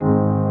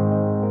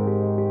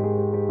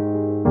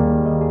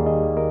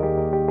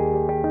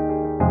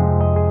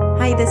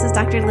this is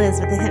Dr. Liz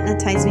with the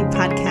Hypnotize Me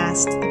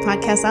podcast, a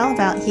podcast all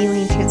about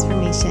healing,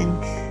 transformation,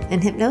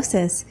 and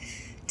hypnosis.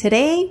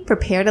 Today,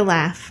 prepare to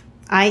laugh.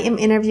 I am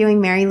interviewing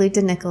Mary Lou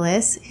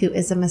DeNicholas, who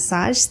is a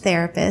massage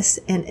therapist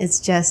and is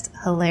just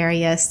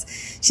hilarious.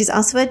 She's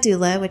also a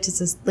doula, which is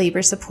a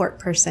labor support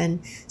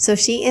person. So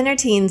she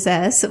entertains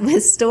us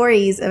with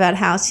stories about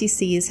how she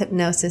sees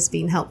hypnosis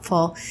being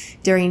helpful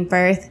during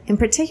birth and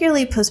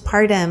particularly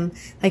postpartum,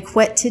 like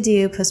what to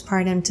do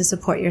postpartum to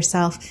support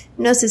yourself.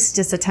 Hypnosis is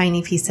just a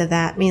tiny piece of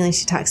that. Mainly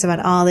she talks about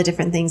all the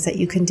different things that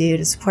you can do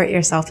to support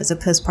yourself as a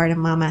postpartum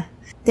mama.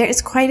 There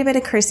is quite a bit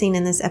of cursing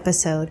in this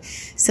episode,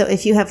 so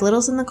if you have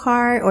littles in the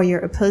car or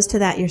you're opposed to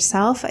that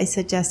yourself, I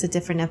suggest a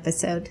different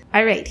episode.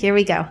 All right, here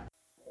we go.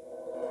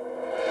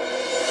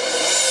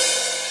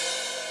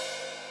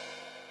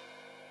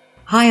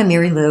 Hi, I'm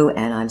Mary Lou,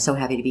 and I'm so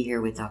happy to be here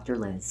with Dr.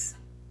 Liz.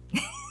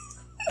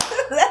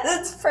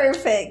 That's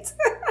perfect.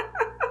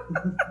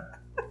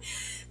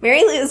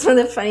 Mary Lou is one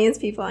of the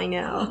funniest people I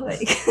know.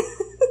 Like,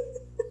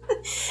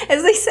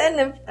 as I said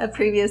in a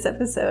previous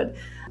episode,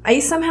 I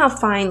somehow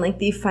find like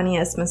the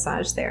funniest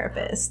massage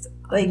therapist.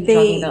 Like Are you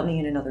talking about me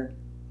in another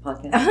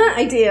podcast?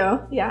 I do,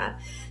 yeah.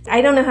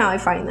 I don't know how I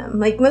find them.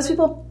 Like most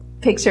people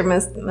picture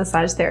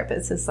massage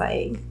therapists as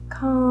like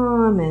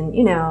calm and,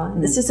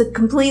 it's just a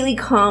completely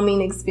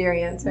calming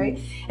experience, right?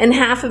 And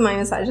half of my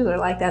massages are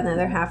like that and the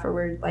other half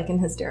are like in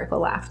hysterical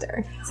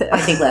laughter. So I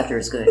think laughter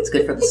is good. It's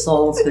good for the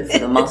soul. It's good for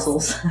the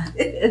muscles.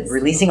 It's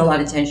releasing a lot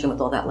of tension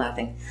with all that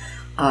laughing.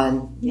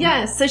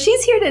 Yes, so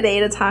she's here today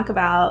to talk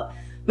about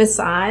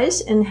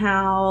massage and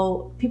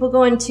how people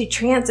go into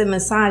trance and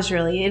massage.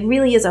 Really, it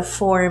really is a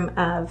form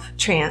of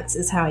trance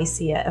is how I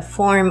see it, a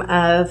form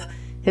of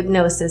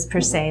hypnosis per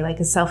se, like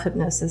a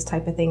self-hypnosis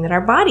type of thing that our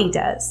body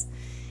does,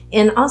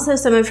 and also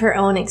some of her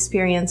own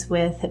experience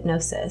with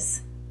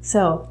hypnosis.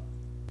 So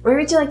where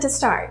would you like to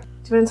start?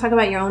 Do you want to talk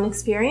about your own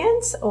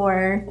experience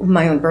or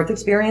my own birth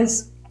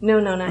experience?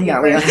 No, not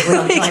yeah, we don't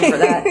have time for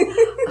that.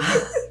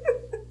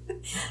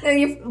 No,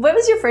 what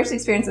was your first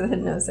experience with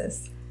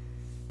hypnosis?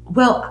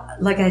 Well,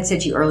 like I had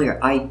said to you earlier,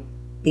 I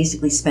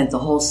basically spent the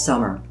whole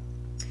summer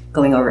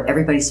going over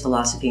everybody's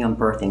philosophy on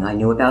birthing. I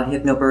knew about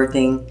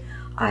hypnobirthing.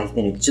 I've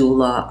been a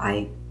doula.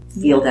 I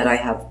feel that I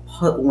have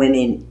put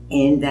women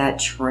in that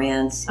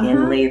trance,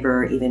 in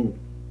labor, even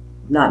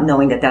not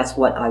knowing that that's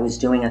what I was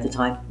doing at the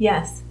time.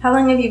 Yes. How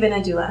long have you been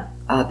a doula?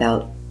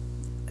 About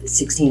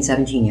 16,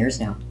 17 years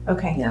now.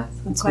 Okay. Yeah,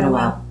 it's quite been a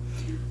while.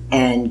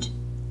 And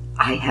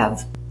I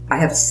have,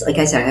 like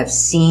I said, I have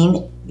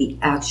seen the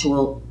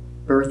actual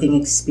birthing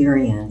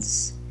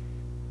experience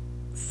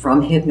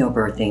from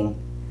hypnobirthing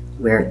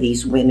where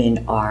these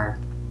women are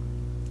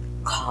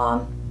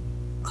calm,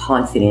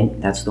 confident,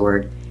 that's the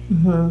word,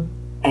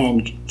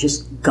 and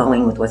just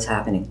going with what's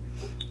happening.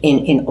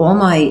 In all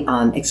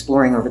my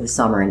exploring over the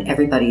summer and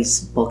everybody's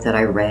book that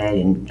I read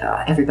and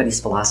everybody's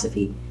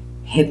philosophy,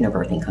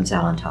 hypnobirthing comes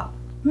out on top.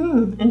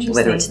 Interesting.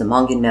 Whether it's the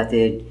Mongan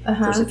method,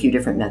 there's a few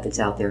different methods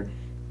out there,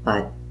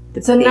 but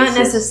so not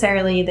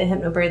necessarily the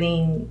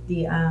hypnobirthing,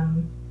 the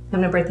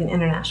Hypnobirthing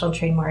International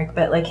trademark,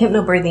 but like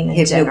hypnobirthing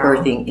in general.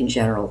 Hypnobirthing in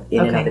general,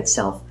 in and of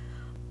itself.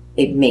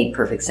 It made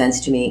perfect sense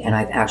to me, and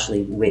I've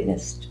actually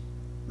witnessed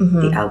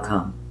the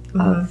outcome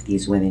of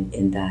these women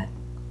in that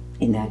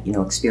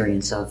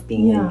experience of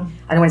being in,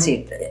 I don't want to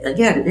say,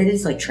 it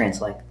is like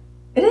trance-like.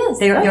 It is.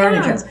 They are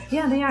in trance.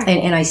 Yeah, they are.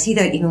 And I see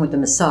that even with the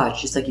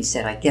massage, just like you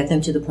said, I get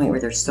them to the point where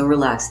they're so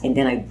relaxed, and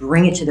then I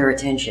bring it to their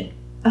attention.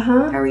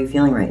 How are you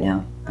feeling right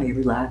now? Are you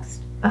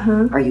relaxed?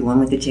 Are you one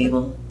with the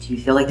table? Do you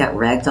feel like that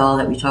rag doll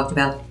that we talked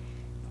about?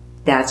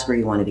 That's where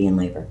you want to be in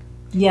labor.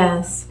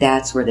 Yes.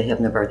 That's where that's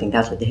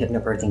what the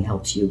hypnobirthing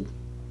helps you.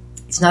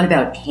 It's not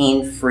about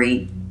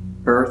pain-free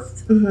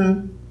birth.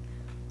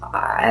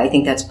 I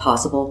think that's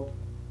possible.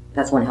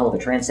 That's one hell of a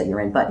trance that you're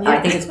in, but I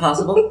think it's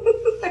possible.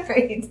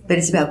 Right. But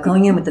it's about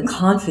going in with the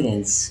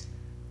confidence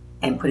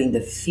and putting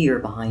the fear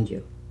behind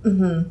you.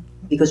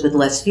 Because with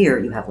less fear,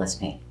 you have less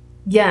pain.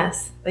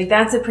 Yes, like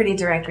that's a pretty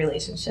direct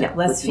relationship. Yeah,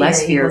 less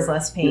fear equals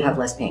less pain. You have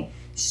less pain.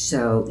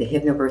 So the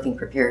hypnobirthing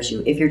prepares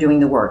you. If you're doing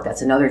the work,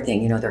 that's another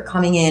thing. They're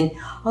coming in,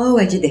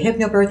 I did the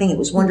hypnobirthing, it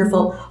was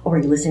wonderful. Or are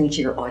you listening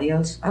to your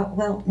audios? Oh,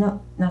 well,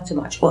 no, not so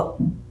much. Well,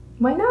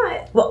 why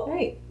not? Well,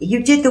 right.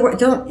 You did the work.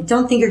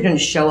 Don't think you're going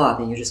to show up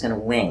and you're just going to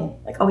wing.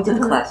 Like, we did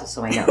the classes,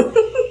 so I know.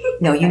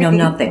 No, you know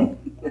nothing.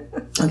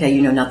 Okay,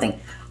 you know nothing.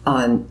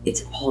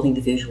 It's holding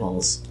the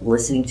visuals,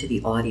 listening to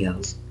the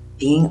audios,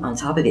 being on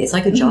top of it. It's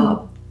like a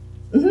job.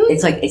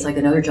 It's like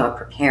another job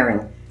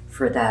preparing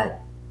for that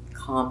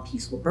calm,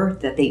 peaceful birth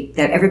that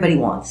everybody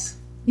wants.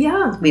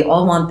 Yeah. We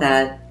all want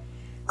that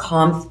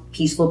calm,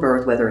 peaceful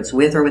birth, whether it's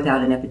with or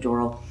without an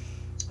epidural.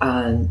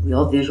 We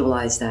all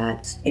visualize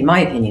that. In my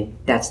opinion,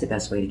 that's the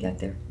best way to get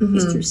there,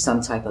 is through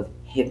some type of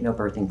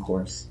hypnobirthing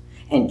course.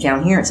 And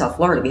down here in South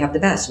Florida, we have the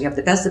best. We have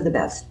the best of the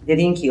best.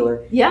 Vivian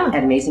Keeler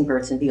at Amazing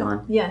Births and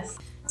Beyond. Yes.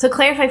 So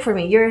clarify for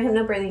me, you're a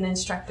hypnobirthing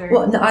instructor.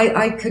 Well, no,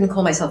 I couldn't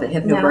call myself a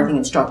hypnobirthing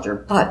instructor,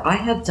 but I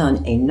have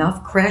done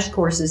enough crash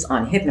courses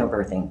on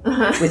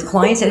hypnobirthing with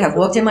clients that have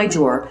walked in my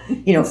door.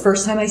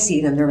 First time I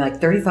see them, they're like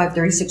 35,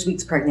 36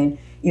 weeks pregnant.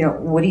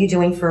 What are you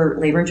doing for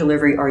labor and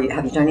delivery?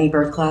 Have you done any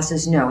birth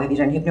classes? No. Have you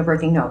done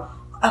hypnobirthing? No.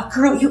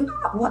 Girl,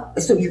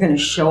 what? So you're going to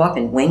show up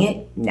and wing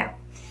it? No.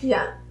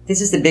 Yeah.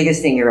 This is the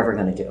biggest thing you're ever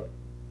going to do.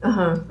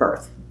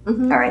 Birth.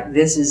 Mm-hmm. All right.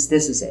 This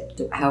is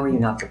it. How are you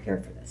not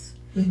prepared for this?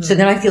 Mm-hmm. So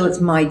then I feel it's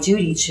my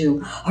duty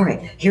to, all right,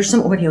 here's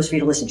some audios for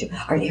you to listen to.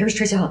 All right, here's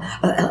Tracy Hall.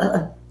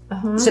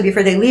 So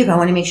before they leave, I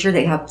want to make sure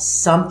they have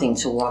something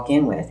to walk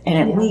in with. And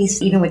at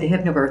least, even with the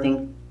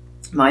hypnobirthing,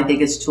 my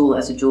biggest tool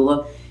as a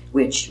doula,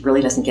 which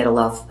really doesn't get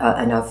enough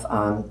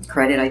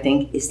credit, I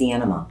think, is the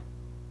enema.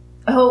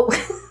 Oh.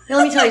 Now,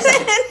 let me tell you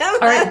something.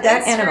 All right,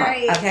 that enema,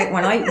 right. okay,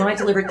 when I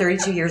delivered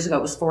 32 years ago,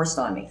 it was forced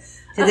on me.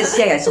 To this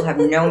day, I still have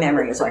no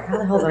memory. It's like, how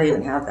the hell did I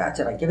even have that?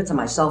 Did I give it to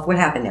myself? What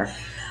happened there?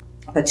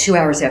 But 2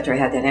 hours after I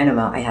had that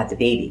enema, I had the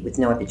baby with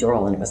no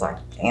epidural, and it was like,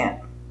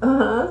 damn.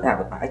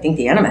 I think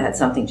the enema had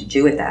something to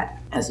do with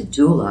that. As a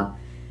doula,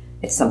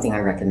 it's something I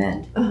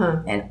recommend.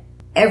 And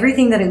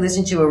everything that I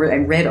listened to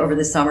and read over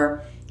the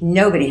summer,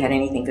 nobody had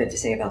anything good to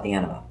say about the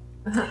enema.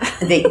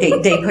 They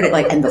put it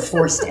like, and the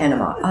forced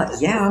enema.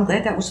 Yeah, I'm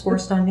glad that was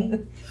forced on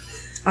me.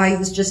 I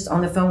was just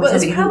on the phone with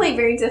somebody. It's probably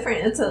very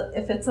different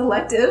if it's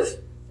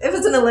elective. If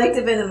it's an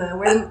elective enema,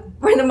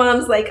 where the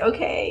mom's like,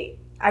 okay,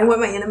 I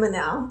want my enema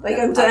now. Like,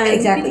 I'm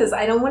done because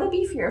I don't want to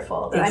be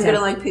fearful that I'm going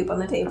to like poop on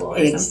the table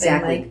or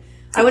something. Like,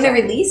 I want to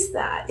release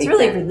that. It's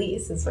really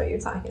release is what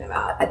you're talking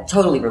about.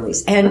 Totally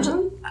release.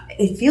 And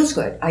it feels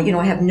good. I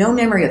have no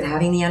memory of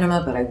having the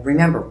enema, but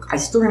I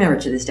still remember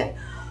to this day,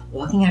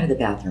 walking out of the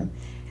bathroom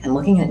and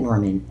looking at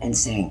Norman and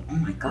saying, oh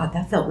my God,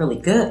 that felt really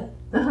good.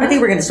 I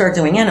think we're going to start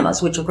doing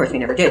enemas, which of course we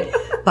never did.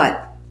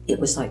 But it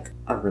was like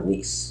a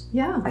release.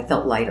 Yeah. I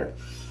felt lighter.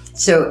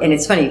 So, and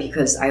it's funny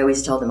because I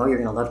always tell them, oh, you're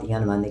going to love the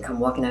enema. And they come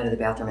walking out of the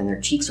bathroom and their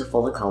cheeks are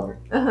full of color.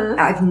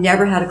 I've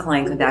never had a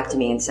client come back to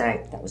me and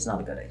say, that was not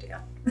a good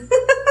idea.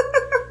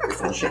 You're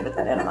full of shit with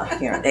that enema.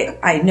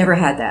 I never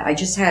had that.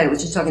 I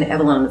was just talking to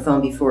Evelyn on the phone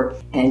before,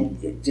 and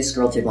this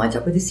girl did wind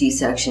up with a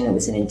C-section. It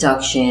was an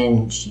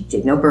induction. She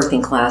did no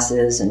birthing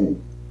classes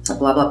and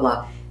blah, blah,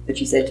 blah. But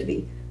she said to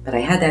me, but I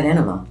had that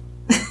enema.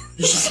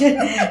 She said,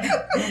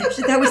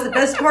 that was the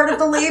best part of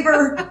the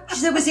labor. She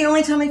said, it was the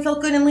only time I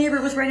felt good in labor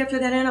was right after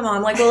that enema.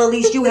 I'm like, well, at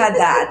least you had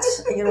that.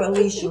 At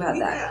least you had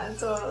that. Yeah,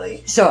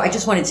 totally. So I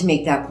just wanted to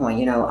make that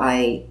point.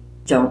 I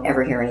don't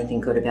ever hear anything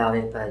good about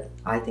it, but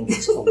I think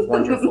it's a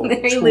wonderful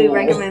Mary tool. Lou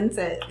recommends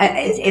it.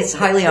 It's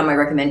highly on my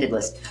recommended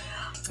list.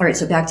 All right,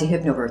 so back to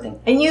hypnobirthing.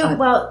 And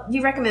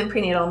you recommend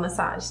prenatal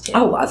massage too.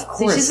 Oh, of course.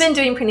 So she's been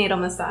doing prenatal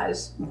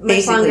massage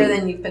much longer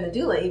than you've been a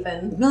doula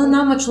even. No,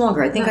 not much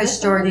longer. I think I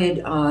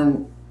started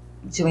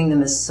doing the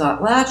massage.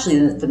 Well,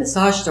 actually, the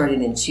massage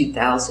started in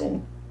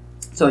 2000.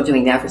 So I'm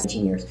doing that for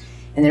 17 years.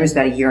 And then it was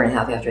about a year and a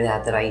half after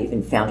that I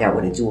even found out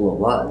what a doula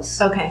was.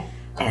 Okay.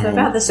 So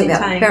about the same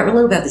time. A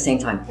little about the same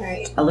time.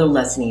 Right. A little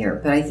less than a year.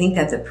 But I think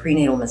that the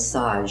prenatal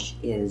massage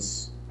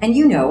is, and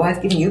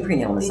I've given you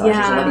prenatal massages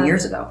 11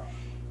 years ago.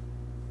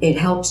 It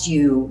helps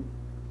you,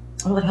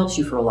 it helps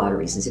you for a lot of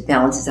reasons. It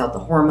balances out the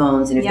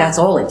hormones, and if that's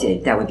all it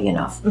did, that would be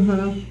enough.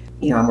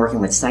 I'm working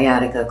with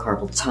sciatica,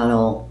 carpal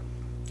tunnel.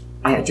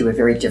 I do a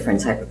very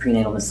different type of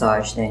prenatal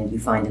massage than you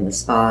find in the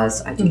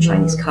spas. I do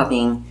Chinese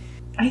cupping.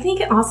 I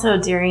think also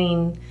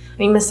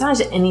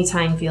massage at any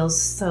time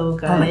feels so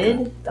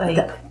good.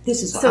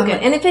 This is so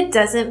good. And if it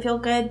doesn't feel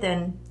good,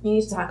 then you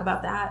need to talk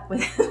about that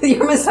with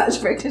your massage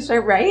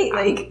practitioner, right?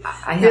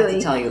 I have to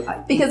tell you.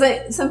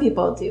 Because some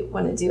people do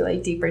want to do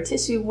like deeper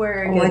tissue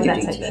work and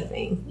that type of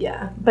thing.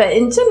 Yeah. But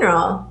in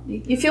general,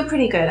 you feel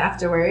pretty good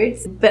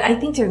afterwards. But I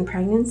think during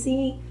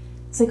pregnancy,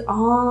 it's like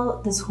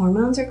all those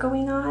hormones are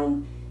going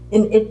on.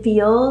 And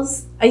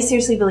I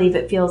seriously believe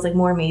it feels like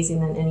more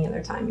amazing than any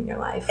other time in your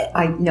life.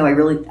 I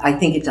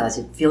think it does.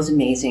 It feels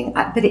amazing.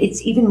 But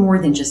it's even more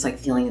than just like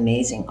feeling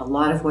amazing. A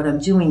lot of what I'm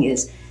doing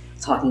is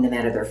talking them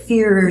out of their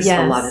fears.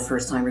 Yes. A lot of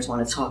first timers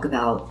want to talk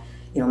about,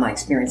 my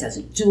experience as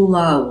a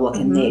doula, what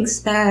can they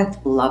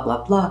expect, blah,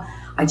 blah, blah.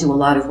 I do a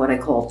lot of what I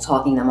call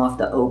talking them off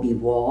the OB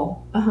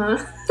wall.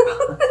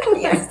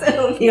 Yes,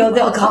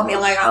 they'll call me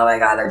like, oh my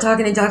God, they're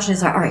talking induction.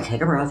 It's like, all right,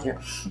 take a breath here.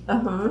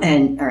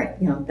 And all right,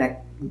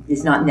 that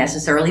is not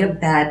necessarily a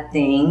bad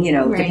thing,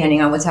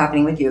 depending on what's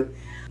happening with you.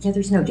 Yeah,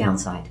 there's no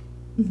downside.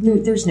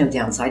 There's no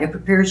downside. It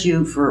prepares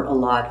you for a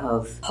lot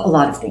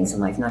of things in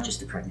life, not just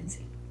the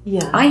pregnancy.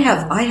 Yeah. I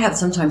have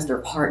sometimes their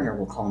partner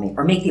will call me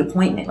or make the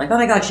appointment. Like, oh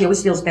my God, she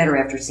always feels better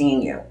after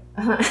seeing you.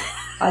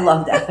 I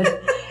love that.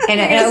 And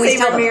I always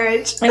tell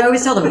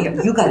them,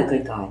 you got a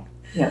good guy.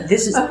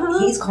 This is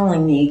he's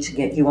calling me to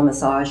get you a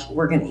massage.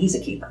 He's a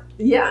keeper.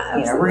 Yeah,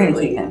 absolutely. We're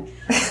going to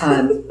keep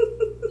him.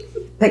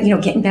 But,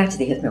 getting back to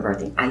the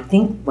hypnobirthing, I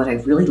think what I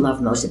really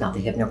love most about the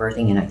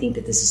hypnobirthing, and I think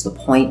that this is the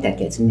point that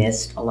gets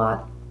missed a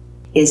lot,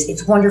 is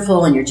it's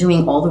wonderful and you're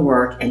doing all the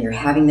work and you're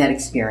having that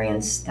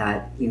experience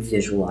that you've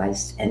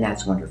visualized, and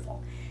that's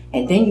wonderful.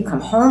 And then you come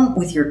home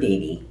with your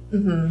baby,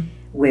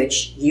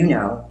 which,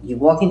 you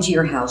walk into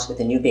your house with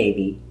a new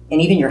baby,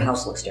 and even your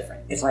house looks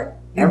different. It's like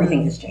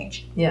everything has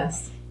changed.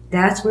 Yes.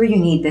 That's where you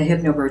need the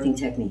hypnobirthing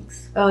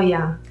techniques. Oh,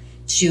 yeah.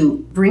 To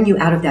bring you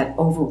out of that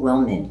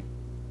overwhelming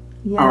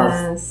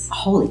Yes. of,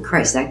 holy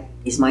Christ, that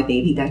is my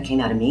baby. That came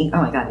out of me.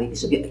 Oh my God, baby.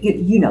 So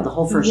the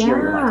whole first year,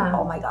 you're like,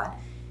 oh my God.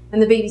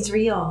 And the baby's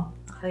real.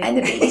 Like, and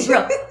the baby's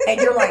real.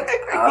 And you're like,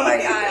 oh my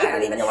God, I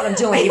don't even know what I'm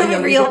doing. I Even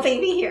have a real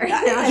baby here.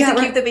 I have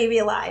to keep the baby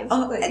alive.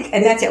 Oh,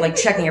 and that's it, like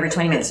checking every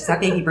 20 minutes. Is that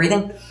baby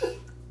breathing?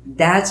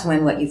 That's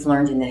when what you've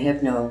learned in the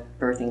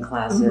hypnobirthing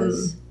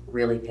classes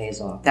really pays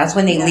off. That's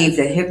when they leave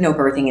the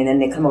hypnobirthing and then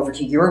they come over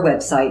to your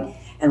website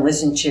and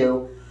listen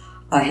to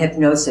a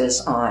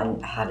hypnosis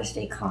on how to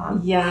stay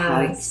calm,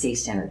 how to stay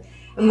centered.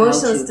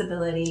 Emotional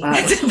stability.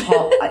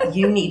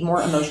 You need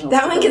more emotional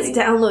that stability. one gets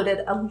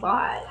downloaded a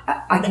lot.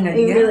 I can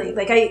really,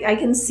 like, I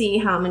can see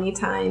how many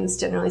times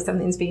generally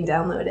something's being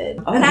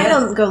downloaded. I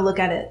don't go look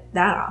at it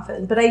that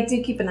often, but I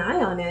do keep an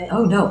eye on it.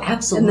 Oh, no,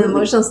 absolutely. And the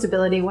emotional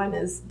stability one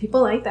is,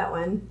 people like that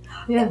one.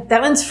 Yeah.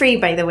 That one's free,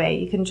 by the way.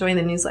 You can join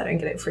the newsletter and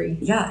get it free.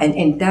 Yeah,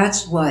 and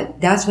that's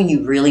when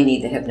you really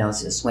need the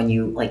hypnosis, when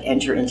you like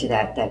enter into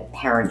that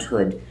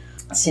parenthood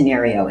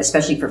scenario,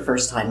 especially for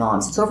first-time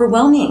moms. It's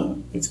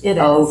overwhelming. It is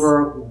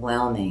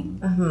overwhelming.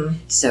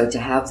 So to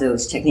have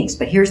those techniques.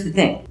 But here's the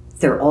thing.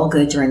 They're all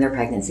good during their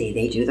pregnancy.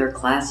 They do their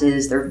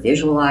classes. They're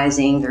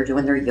visualizing. They're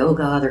doing their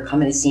yoga. They're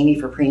coming to see me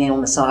for prenatal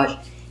massage.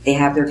 They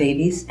have their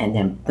babies, and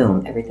then,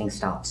 boom, everything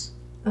stops.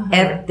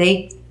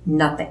 Nothing.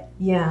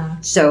 Yeah.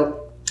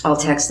 So I'll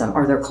text them,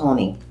 or they'll call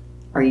me.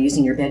 Are you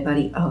using your bed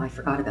buddy? Oh, I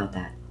forgot about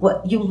that.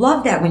 Well, you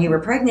loved that when you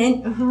were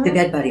pregnant. The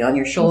bed buddy on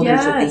your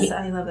shoulders. Yes,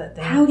 I love that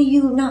thing. How do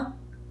you not?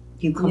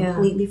 You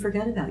completely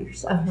forget about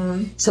yourself.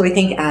 So I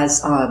think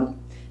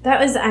that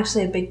was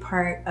actually a big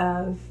part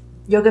of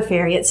Yoga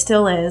Fairy. It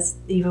still is,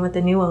 even with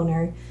the new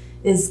owner,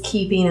 is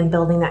keeping and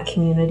building that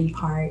community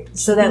part.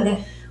 So that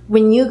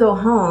when you go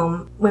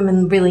home,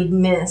 women really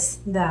miss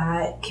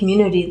that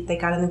community that they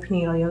got in the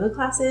prenatal yoga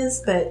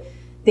classes, but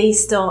they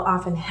still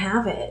often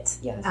have it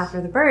after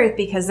the birth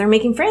because they're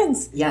making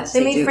friends. Yes,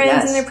 they made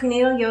friends in their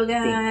prenatal yoga,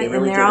 they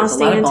really and they're all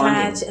staying in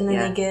touch. Bonding.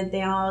 And then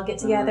they all get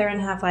together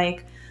and have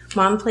like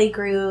mom play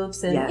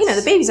groups, and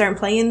the babies aren't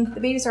playing. The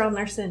babies are all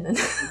nursing. And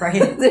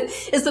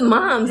it's the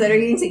moms that are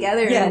getting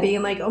together and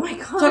being like, "Oh my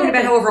God!" Talking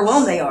about how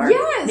overwhelmed they are.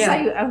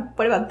 Yes.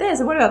 What about this?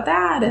 And what about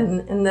that?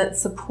 And that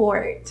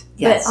support.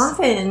 Yes. But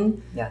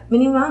often,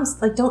 many moms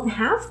like don't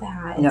have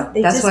that. No,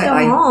 they just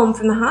go home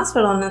from the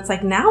hospital, and it's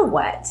like, now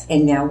what?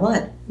 And now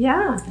what?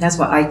 Yeah. That's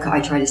why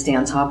I try to stay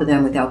on top of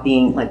them without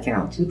being like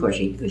too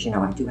pushy, because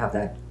I do have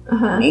that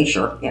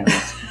nature.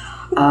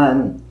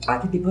 I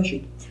could be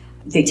pushy.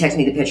 They text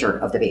me the picture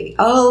of the baby.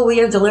 Oh, we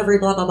have delivery,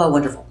 blah, blah, blah.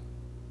 Wonderful.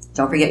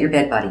 Don't forget your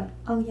bed buddy.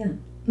 Oh, yeah.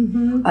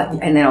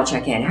 And then I'll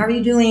check in. How are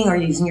you doing? Are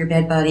you using your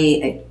bed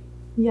buddy?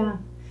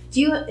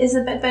 Is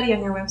a bed buddy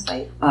on your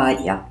website?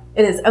 Yeah.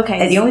 It is.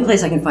 Okay. And the only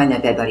place I can find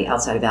that bed buddy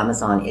outside of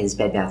Amazon is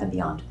Bed Bath &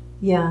 Beyond.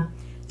 Yeah.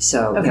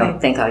 So,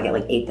 thank God I get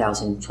like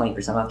 8,000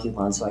 20% off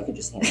coupons, so I can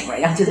just hand it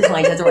right out to the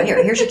client. That's right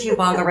here. Here's your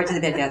coupon. Go right to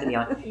the Bed Bath &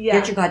 Beyond.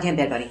 Here's your goddamn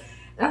bed buddy.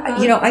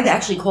 I've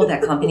actually called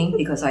that company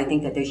because I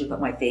think that they should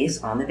put my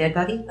face on the bed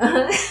buddy.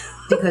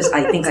 Because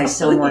I think I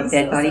sell more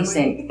bed buddies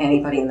than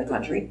anybody in the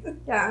country.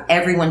 Yeah.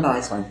 Everyone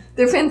buys one.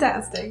 They're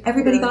fantastic.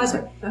 Everybody buys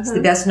one. It's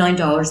the best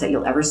 $9 that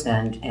you'll ever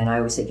spend. And I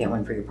always say get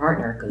one for your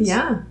partner.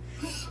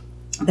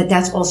 But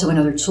that's also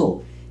another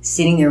tool.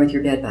 Sitting there with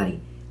your bed buddy,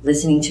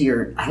 listening to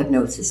your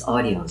hypnosis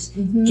audios,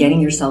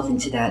 getting yourself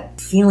into that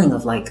feeling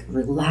of like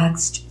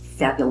relaxed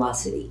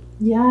fabulosity.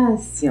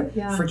 Yes.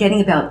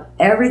 Forgetting about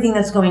everything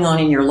that's going on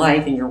in your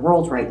life, in your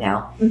world right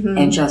now,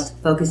 and just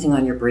focusing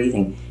on your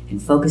breathing and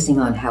focusing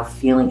on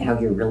how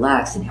you're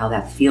relaxed and how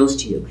that feels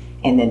to you.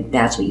 And then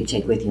that's what you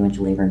take with you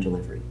into labor and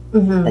delivery.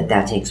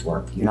 That takes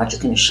work. You're not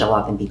just going to show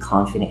up and be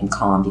confident and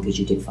calm because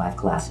you did 5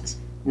 classes.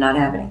 Not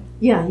happening.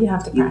 Yeah, you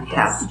have to practice. You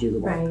have to do the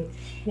work. Right.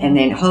 Yeah. And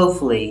then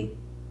hopefully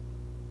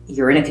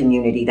you're in a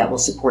community that will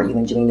support you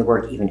in doing the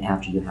work even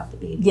after you have the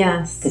baby.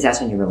 Yes. Because that's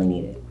when you really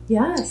need it.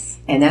 Yes.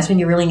 And that's when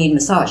you really need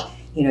massage.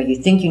 You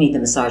think you need the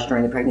massage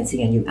during the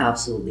pregnancy, and you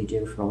absolutely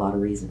do for a lot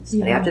of reasons.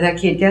 But after that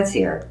kid gets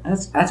here,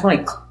 that's when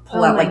I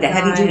pull out like the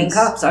heavy-duty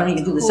cups. I don't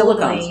even do the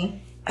silicones.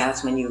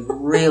 That's when you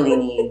really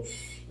need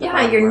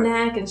your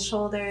neck and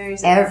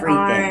shoulders, everything.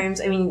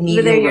 Arms. I mean,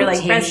 whether you're like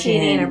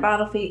breastfeeding or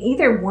bottle feeding,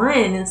 either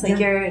one, it's like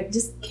you're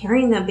just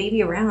carrying that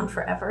baby around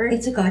forever.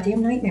 It's a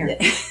goddamn nightmare.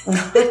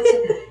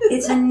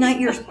 It's a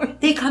nightmare.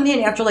 They come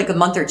in after like a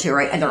month or two,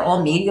 right? And they're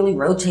all medially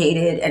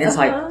rotated. And it's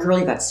like, girl,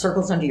 you got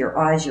circles under your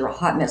eyes. You're a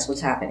hot mess.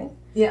 What's happening?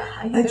 Yeah.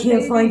 I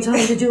can't find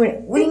time to do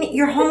it. What do you mean?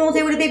 You're home all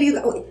day with a baby?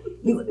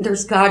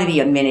 There's got to be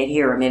a minute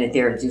here, a minute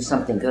there to do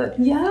something good.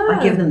 Yeah.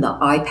 I give them the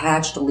eye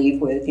patch to leave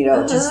with,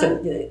 just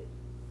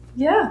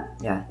yeah.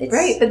 Yeah. It's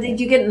right. But then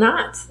you get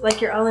knots, like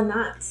you're all in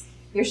knots.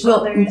 Your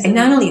shoulders. Well, and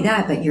not only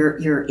that, but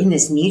you're in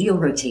this medial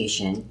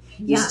rotation.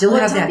 You still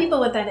have that. Tell people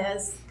what that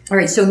is. All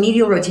right, so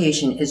medial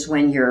rotation is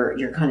when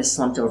you're kind of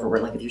slumped over, where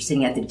like if you're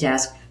sitting at the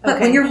desk, but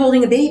when you're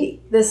holding a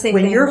baby, the same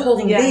when thing. You're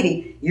holding a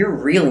baby, you're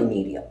really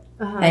medial.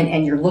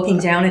 and you're looking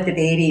down at the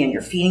baby and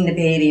you're feeding the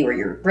baby or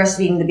you're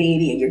breastfeeding the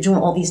baby and you're doing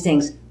all these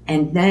things.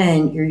 And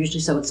then you're usually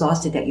so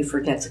exhausted that you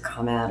forget to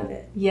come out of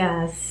it.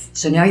 Yes.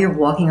 So now you're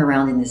walking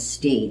around in this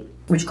state,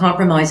 which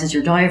compromises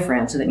your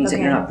diaphragm. So that means that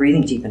you're not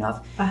breathing deep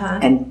enough.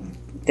 And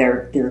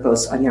there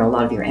goes, a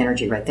lot of your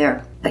energy right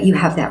there. But you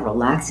have that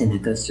relaxin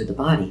that goes through the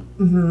body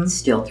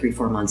still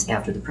 3-4 months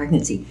after the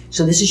pregnancy.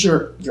 So this is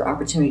your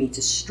opportunity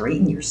to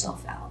straighten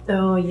yourself out.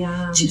 Oh,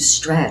 yeah. To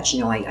stretch.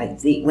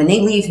 When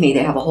they leave me,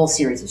 they have a whole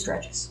series of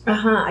stretches.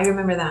 I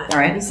remember that. All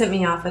right. You sent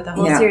me off with a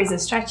whole series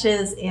of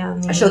stretches.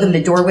 And I show them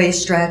the doorway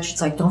stretch.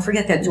 It's like, don't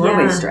forget that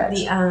doorway stretch.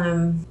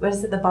 What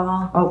is it, the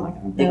ball? Oh, my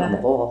God. I'm big on the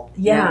ball.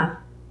 Yeah.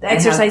 The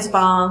exercise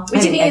ball,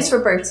 which you can use for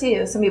birth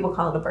too. Some people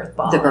call it a birth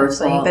ball. The birth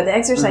ball. But the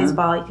exercise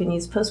ball you can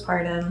use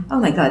postpartum. Oh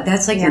my God,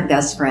 that's like your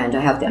best friend. I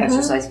have the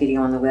exercise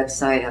video on the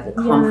website. I have the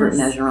comfort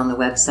measure on the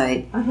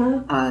website.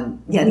 And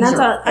that's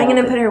all. I'm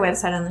going to put her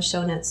website on the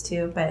show notes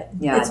too. But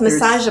it's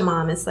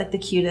Massage-A-Mom. It's like the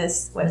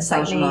cutest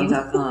website name.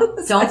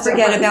 Massage-A-Mom.com. Don't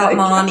forget about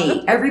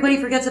mommy. Everybody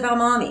forgets about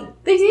mommy.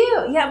 They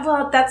do. Yeah.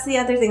 Well, that's the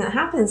other thing that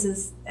happens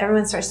is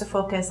everyone starts to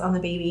focus on the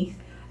baby.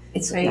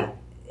 It's right. Yeah.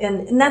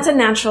 And that's a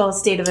natural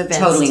state of events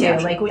totally too.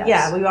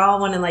 Natural, we all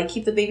want to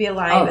keep the baby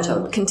alive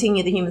and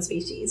continue the human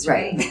species,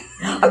 right?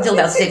 Up till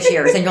about 6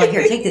 years, and you're like,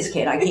 here, take this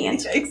kid. I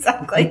can't.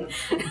 Exactly.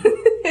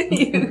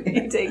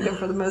 you take them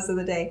for the most of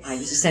the day. I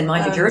used to send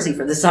mine to Jersey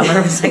for the summer.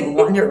 It was like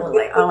wonderful.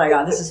 Like, oh my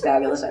God, this is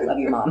fabulous. I love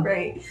you, Mom.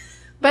 Right.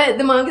 But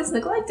the mom gets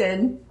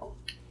neglected.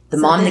 The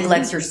mom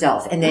neglects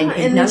herself, and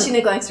then she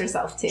neglects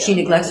herself too. She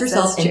neglects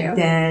herself, and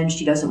then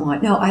she doesn't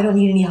want. No, I don't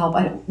need any help.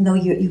 No,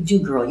 you do,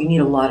 girl. You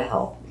need a lot of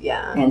help.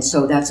 Yeah. And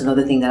so that's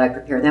another thing that I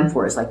prepare them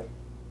for is like,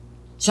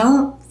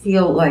 don't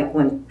feel like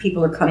when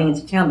people are coming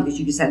into town because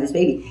you just had this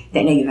baby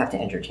that now you have to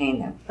entertain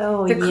them.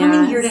 Oh, they're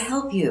coming here to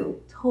help you.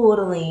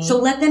 Totally. So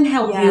let them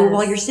help you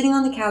while you're sitting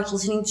on the couch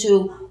listening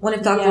to one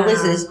of Dr.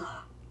 Liz's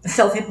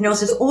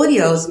self-hypnosis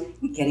audios,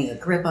 getting a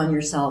grip on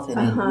yourself and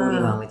then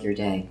moving on with your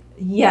day.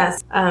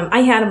 Yes.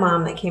 I had a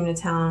mom that came to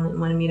town and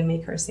wanted me to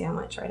make her a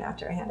sandwich right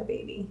after I had a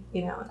baby.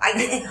 I've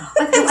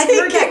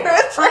heard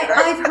that.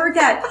 I've heard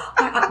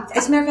that.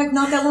 As a matter of fact,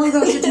 not that long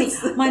ago, she said to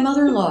me, my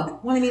mother-in-law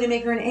wanted me to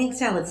make her an egg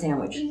salad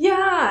sandwich.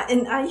 Yeah.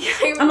 And I'm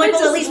like,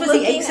 well, at least was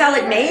the egg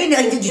salad made?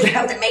 Like, did you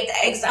have to make the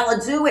egg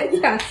salad to it?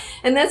 Yeah.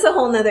 And that's a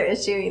whole nother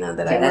issue,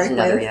 that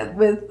I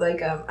work with.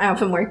 I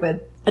often work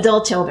with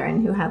adult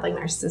children who had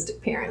narcissistic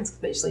parents.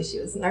 Basically, she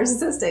was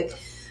narcissistic.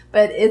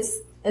 But it's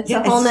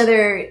a whole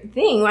nother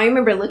thing. I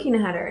remember looking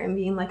at her and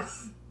being like,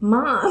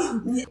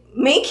 Mom,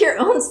 make your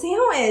own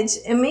sandwich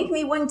and make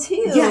me one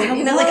too. Yeah,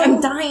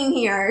 I'm dying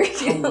here.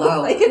 I'm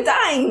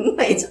dying.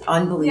 It's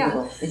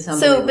unbelievable. Yeah. It's unbelievable.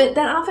 So, but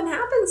that often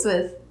happens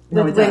with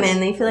women.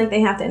 They feel like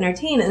they have to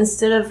entertain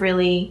instead of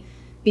really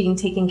being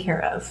taken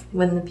care of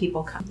when the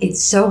people come.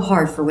 It's so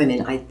hard for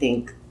women, I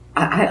think.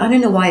 I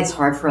don't know why it's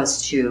hard for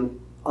us to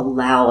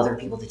allow other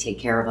people to take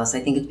care of us. I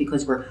think it's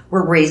because we're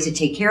raised to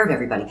take care of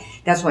everybody.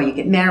 That's why you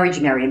get married,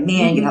 you marry a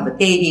man, you have a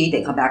baby,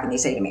 they come back and they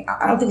say to me,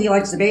 I don't think he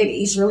likes the baby.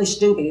 He's really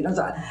stupid. He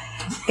doesn't.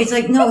 It's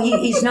like, no,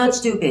 he's not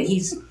stupid.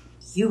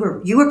 You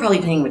were probably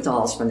playing with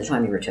dolls from the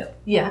time you were 2.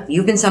 Yeah.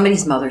 You've been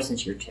somebody's mother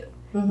since you're 2.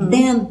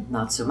 Then,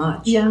 not so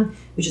much. Yeah.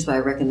 Which is why I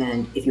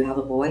recommend, if you have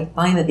a boy,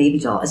 buy him a baby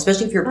doll,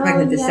 especially if you're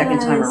pregnant the second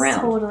time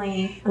around.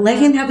 Totally. Let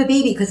him have a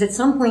baby, because at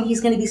some point he's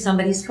going to be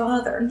somebody's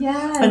father.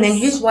 Yes. And then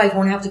his wife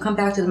won't have to come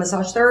back to the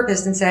massage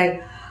therapist and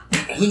say,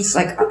 he's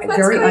like What's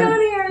going on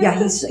here?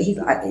 Yeah,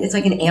 it's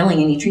like an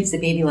alien. He treats the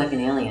baby like an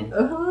alien.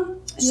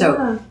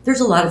 So there's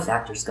a lot of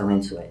factors go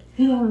into it.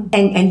 Yeah.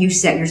 And you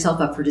set yourself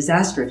up for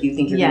disaster if you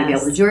think you're going to be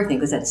able to do everything,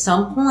 because at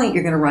some point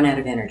you're going to run out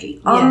of energy.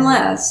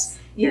 Unless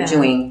you're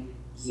doing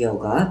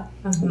yoga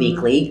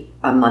weekly,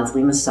 a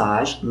monthly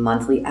massage,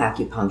 monthly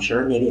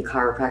acupuncture, maybe a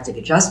chiropractic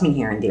adjustment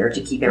here and there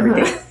to keep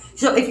everything.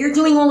 So if you're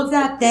doing all of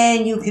that,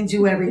 then you can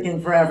do everything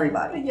for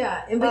everybody.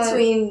 Yeah, in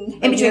between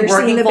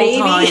working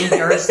full-time,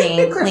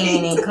 nursing,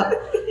 cleaning.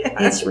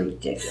 It's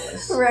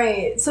ridiculous.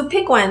 Right. So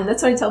pick one.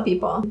 That's what I tell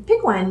people.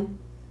 Pick one.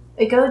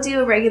 Go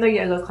do a regular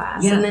yoga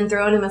class and then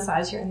throw in a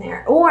massage here and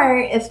there. Or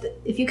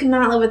if you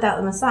cannot live without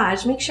the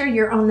massage, make sure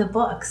you're on the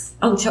books.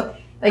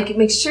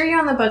 Make sure you're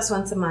on the books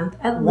once a month,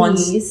 at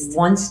least.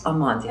 Once a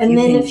month. And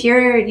then if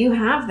you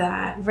have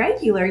that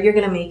regular, you're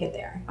going to make it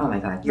there. Oh my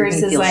God.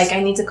 Versus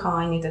I need to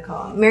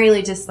call. Mary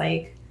Lou just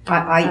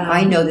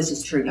I know this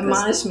is true.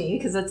 Admonish me,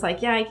 because it's I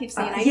keep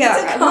saying I need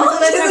to call.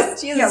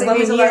 When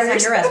was the last time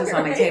your ass was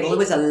on my table? It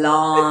was a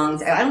long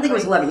time. I don't think it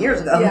was 11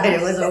 years ago, but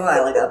it was a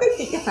while ago.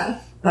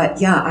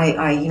 But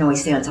I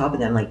stay on top of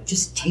them.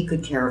 Just take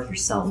good care of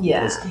yourself.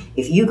 Yeah. Because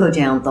if you go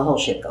down, the whole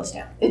ship goes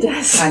down. It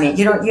does. I mean,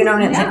 you know what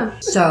I'm saying?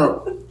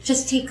 So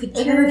just take good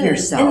care of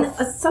yourself.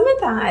 And some of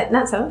that,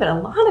 not some of it, a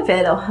lot of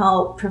it will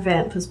help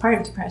prevent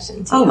postpartum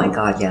depression too. Oh my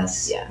God,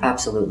 yes. Yeah.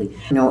 Absolutely.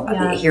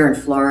 Here in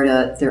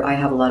Florida, I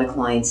have a lot of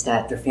clients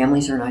that their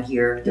families are not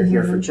here. They're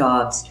here for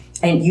jobs.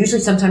 And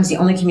usually sometimes the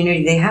only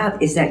community they have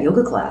is that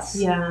yoga class.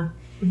 Yeah.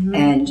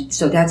 And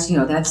so that's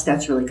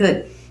really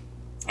good.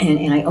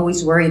 And I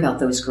always worry about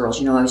those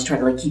girls. I always try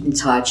to keep in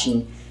touch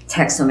and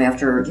text them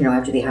after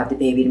they have the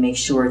baby to make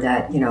sure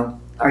that,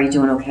 are you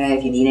doing okay?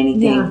 If you need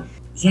anything.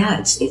 Yeah,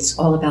 it's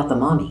all about the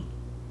mommy.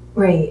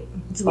 Right.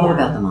 It's all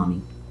about the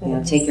mommy.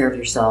 Take care of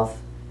yourself.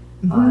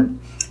 Mm-hmm.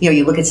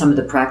 You look at some of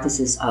the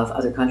practices of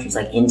other countries,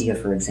 like India,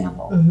 for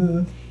example.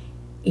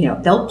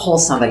 Mm-hmm. They'll pull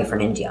somebody from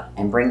India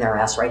and bring their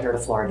ass right here to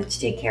Florida to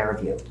take care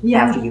of you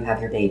after you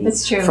have your baby.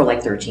 That's true. For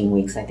like 13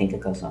 weeks, I think it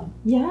goes on.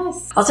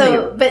 Yes.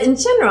 But in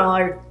general,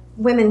 our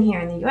women here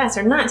in the U.S.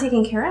 are not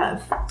taken care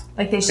of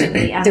like they should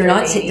be.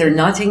 They're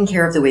not taken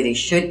care of the way they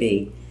should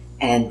be,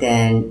 and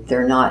then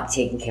they're not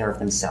taking care of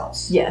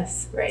themselves.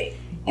 Yes, right.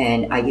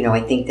 And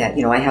I think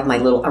that I have my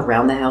little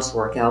around the house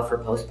workout for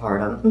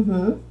postpartum.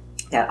 Mm-hmm.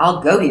 That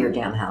I'll go to your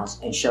damn house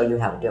and show you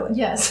how to do it.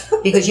 Yes.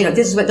 Because,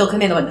 this is what they'll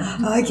come in and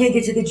I can't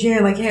get to the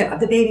gym. I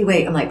can't, the baby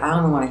weight. I'm like, I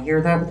don't want to hear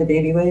that with the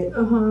baby weight.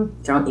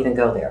 Mm-hmm. Don't even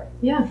go there.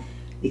 Yeah.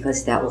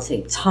 Because that will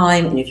take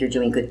time. And if you're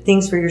doing good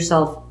things for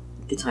yourself,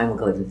 the time will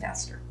go even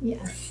faster.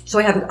 Yes. So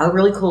I have a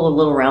really cool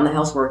little around the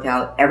house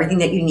workout. Everything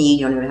that you need.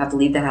 You don't even have to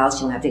leave the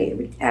house. You don't have to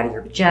get out of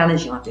your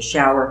pajamas. You don't have to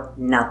shower.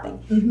 Nothing.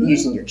 Mm-hmm. You're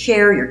using your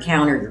chair, your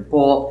counter, your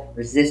bowl,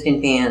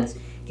 resistant bands.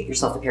 Get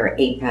yourself a pair of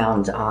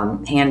 8-pound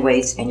hand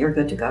weights and you're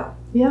good to go.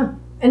 Yeah.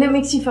 And it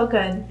makes you feel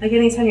good. Like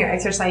anytime you're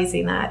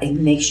exercising that. It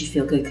makes you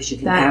feel good because you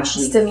can that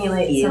actually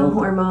stimulate some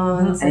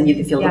hormones. And you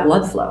can feel the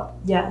blood flow.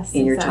 Yes.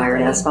 In your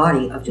tired ass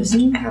body of just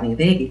having a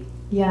baby.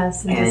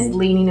 Yes. And just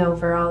leaning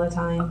over all the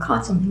time.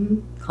 Constantly.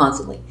 Mm-hmm.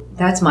 Constantly.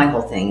 That's my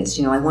whole thing is,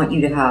 I want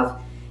you to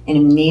have an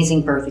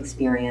amazing birth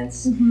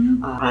experience.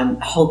 Mm-hmm. I'm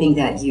hoping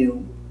that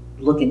you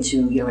look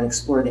into, and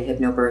explore the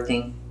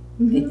hypnobirthing.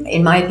 Mm-hmm.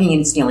 In my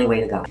opinion, it's the only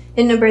way to go.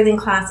 Hypnobirthing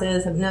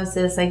classes,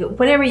 hypnosis, like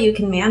whatever you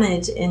can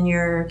manage in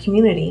your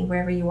community,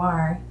 wherever you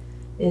are,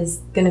 is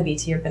going to be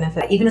to your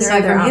benefit. Even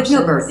aside from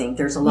hypnobirthing,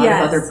 there's a lot of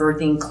other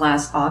birthing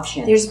class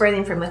options. There's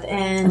birthing from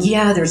within.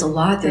 Yeah, there's a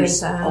lot.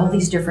 There's all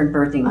these different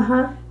birthing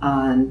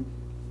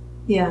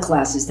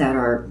classes that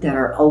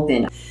are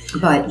open.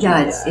 But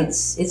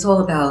it's all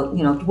about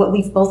what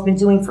we've both been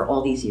doing for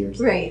all these years.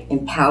 Right.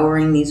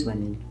 Empowering these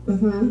women.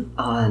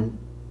 Mm-hmm.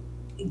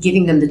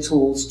 Giving them the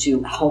tools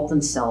to help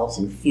themselves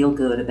and feel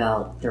good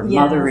about their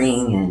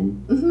mothering,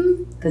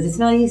 and because it's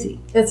not easy.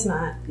 It's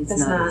not. It's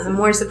not. Easy. The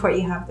more support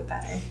you have, the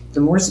better. The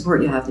more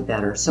support you have, the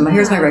better. So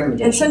here's my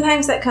recommendation. And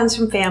sometimes that comes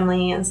from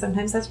family, and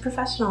sometimes that's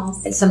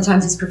professionals. And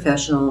sometimes it's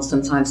professionals.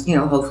 Sometimes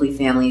hopefully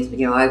families.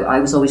 But I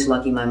was always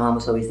lucky. My mom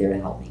was always there to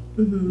help me.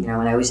 Mm-hmm.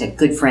 And I always had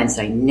good friends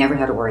that I never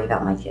had to worry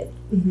about my kid.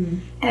 Mm-hmm.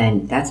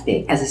 And that's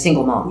big. As a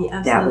single mom,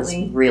 that was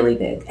really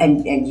big.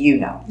 And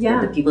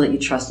the people that you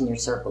trust in your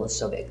circle is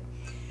so big.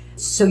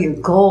 So your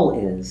goal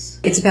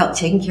it's about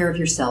taking care of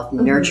yourself,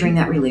 nurturing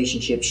that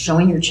relationship,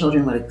 showing your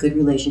children what a good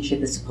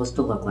relationship is supposed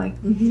to look like.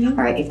 Mm-hmm.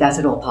 All right, if that's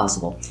at all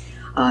possible.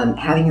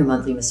 Having your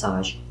monthly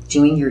massage,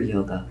 doing your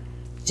yoga,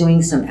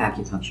 doing some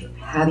acupuncture,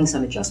 having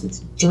some adjustments,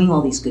 doing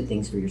all these good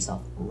things for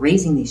yourself,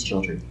 raising these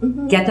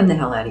children, get them the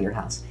hell out of your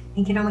house,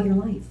 and get on with your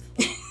life.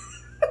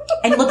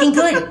 And looking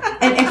good,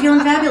 and feeling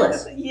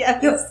fabulous.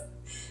 Yes.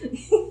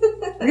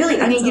 Really,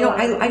 I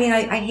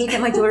hate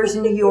that my daughter's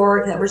in New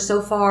York, that we're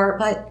so far,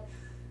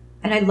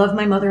 and I love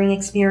my mothering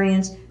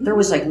experience. There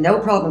was no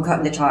problem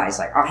cutting the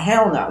ties. Oh,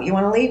 hell no. You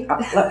want to leave?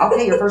 I'll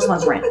pay your first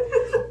month's rent.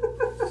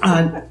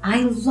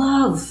 I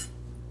love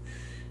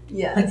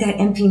that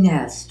empty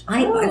nest.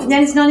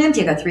 That is not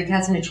empty. I got 3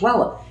 cats and a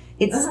chihuahua.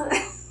 It's,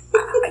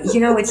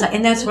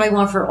 and that's what I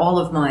want for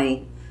all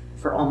my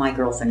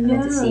girls that come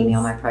in to see me,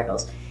 all my pride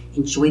girls.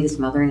 Enjoy this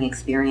mothering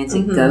experience.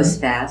 It goes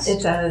fast.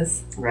 It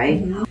does.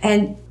 Right? Mm-hmm.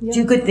 And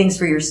do good things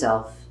for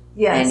yourself.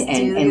 Yes,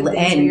 do good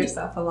things for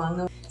yourself along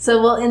the way. So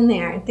we'll end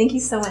there. Thank you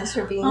so much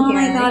for being here. Oh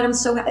my God, I'm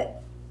so happy.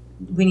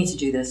 We need to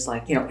do this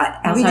outside of a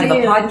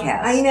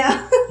podcast. I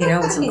know.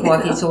 With some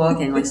coffee talk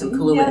and some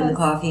Kahlua in the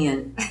coffee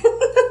and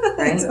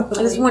right?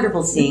 Totally. It's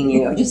wonderful seeing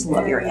you. I just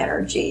love your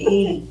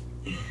energy.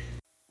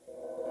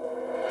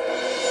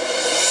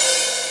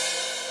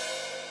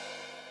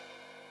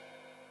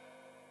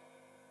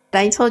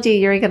 I told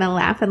you were going to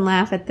laugh and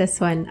laugh at this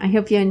one. I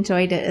hope you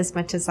enjoyed it as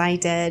much as I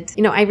did.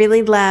 I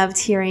really loved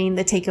hearing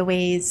the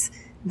takeaways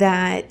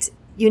that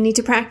you need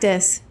to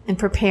practice and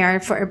prepare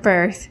for a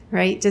birth,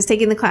 right? Just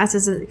taking the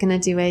classes isn't going to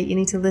do it. You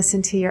need to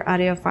listen to your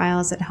audio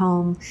files at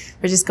home,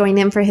 or just going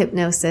in for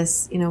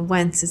hypnosis,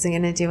 once isn't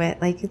going to do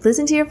it.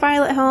 Listen to your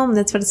file at home.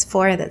 That's what it's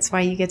for. That's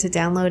why you get to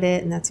download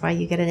it. And that's why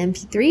you get an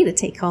MP3 to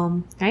take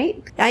home,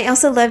 right? I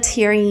also loved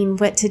hearing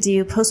what to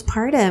do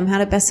postpartum, how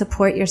to best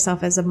support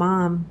yourself as a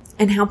mom,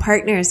 and how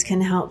partners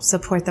can help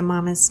support the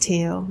mamas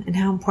too, and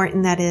how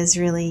important that is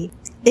really.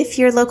 If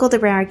you're local to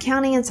Broward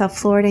County in South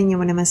Florida and you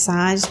want a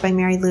massage by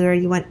Mary Lou, or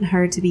you want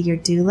her to be your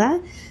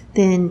doula,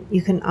 then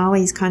you can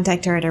always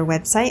contact her at her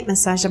website,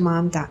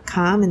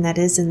 massageamom.com, and that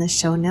is in the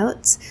show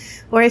notes.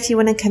 Or if you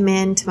want to come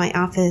in to my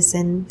office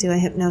and do a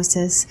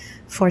hypnosis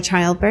for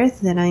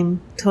childbirth, then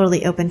I'm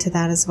totally open to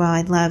that as well.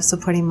 I love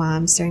supporting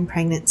moms during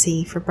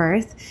pregnancy for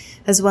birth,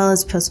 as well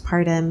as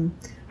postpartum.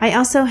 I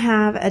also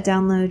have a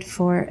download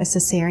for a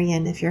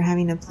cesarean if you're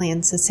having a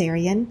planned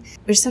cesarean,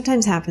 which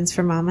sometimes happens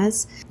for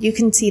mamas. You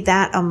can see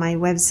that on my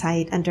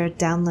website under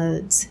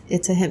downloads.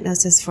 It's a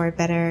hypnosis for a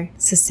better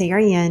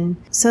cesarean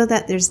so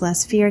that there's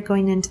less fear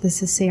going into the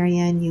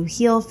cesarean. You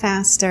heal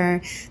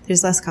faster.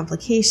 There's less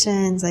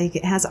complications. Like,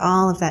 it has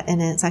all of that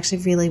in it. It's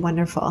actually really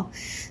wonderful.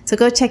 So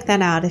go check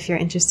that out if you're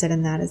interested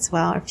in that as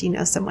well. Or if you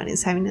know someone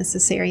who's having a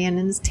cesarean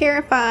and is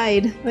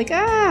terrified. Like,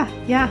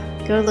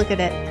 yeah, go look at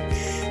it.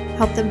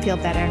 Help them feel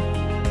better.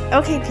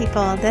 Okay,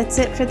 people, that's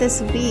it for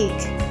this week.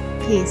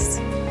 Peace.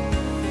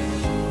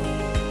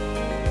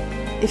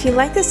 If you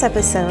like this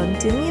episode,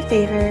 do me a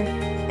favor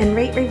and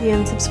rate, review,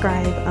 and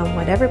subscribe on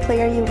whatever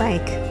player you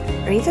like.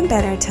 Or even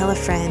better, tell a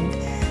friend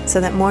so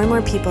that more and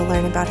more people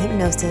learn about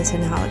hypnosis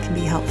and how it can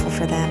be helpful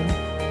for them.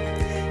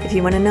 If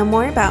you want to know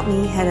more about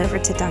me, head over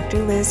to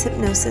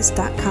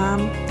drlizhypnosis.com.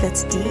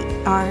 That's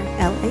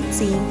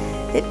DRLAZ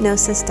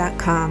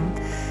hypnosis.com.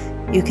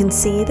 You can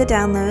see the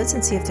downloads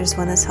and see if there's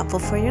one that's helpful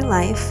for your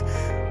life.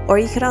 Or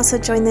you could also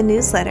join the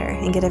newsletter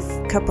and get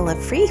a couple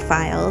of free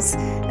files,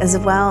 as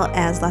well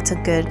as lots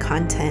of good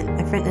content.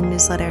 I've written a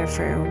newsletter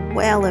for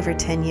well over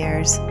 10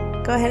 years.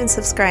 Go ahead and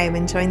subscribe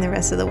and join the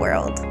rest of the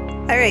world.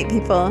 All right,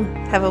 people,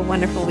 have a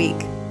wonderful week.